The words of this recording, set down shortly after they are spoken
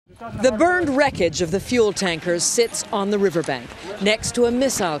The burned wreckage of the fuel tankers sits on the riverbank, next to a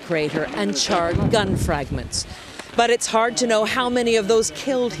missile crater and charred gun fragments. But it's hard to know how many of those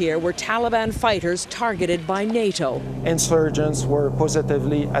killed here were Taliban fighters targeted by NATO. Insurgents were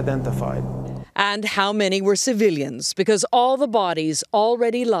positively identified. And how many were civilians, because all the bodies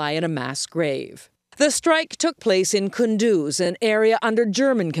already lie in a mass grave. The strike took place in Kunduz, an area under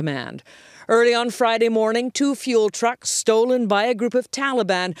German command. Early on Friday morning, 2 fuel trucks stolen by a group of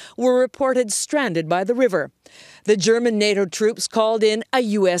Taliban were reported stranded by the river. The German NATO troops called in a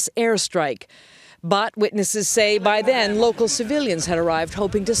U.S. airstrike. But witnesses say by then local civilians had arrived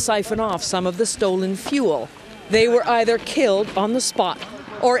hoping to siphon off some of the stolen fuel. They were either killed on the spot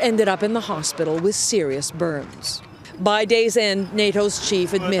or ended up in the hospital with serious burns. By day's end, NATO's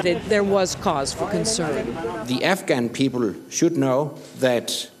chief admitted there was cause for concern. The Afghan people should know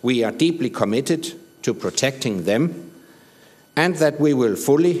that we are deeply committed to protecting them and that we will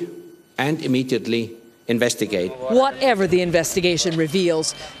fully and immediately investigate. Whatever the investigation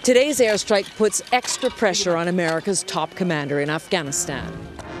reveals, today's airstrike puts extra pressure on America's top commander in Afghanistan.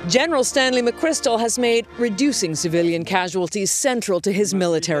 General Stanley McChrystal has made reducing civilian casualties central to his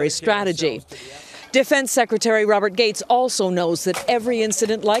military strategy. Defense Secretary Robert Gates also knows that every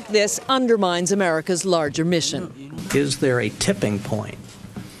incident like this undermines America's larger mission. Is there a tipping point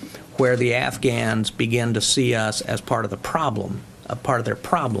where the Afghans begin to see us as part of the problem, a part of their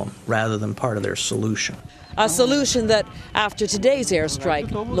problem, rather than part of their solution? A solution that, after today's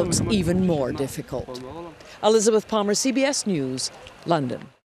airstrike, looks even more difficult. Elizabeth Palmer, CBS News, London.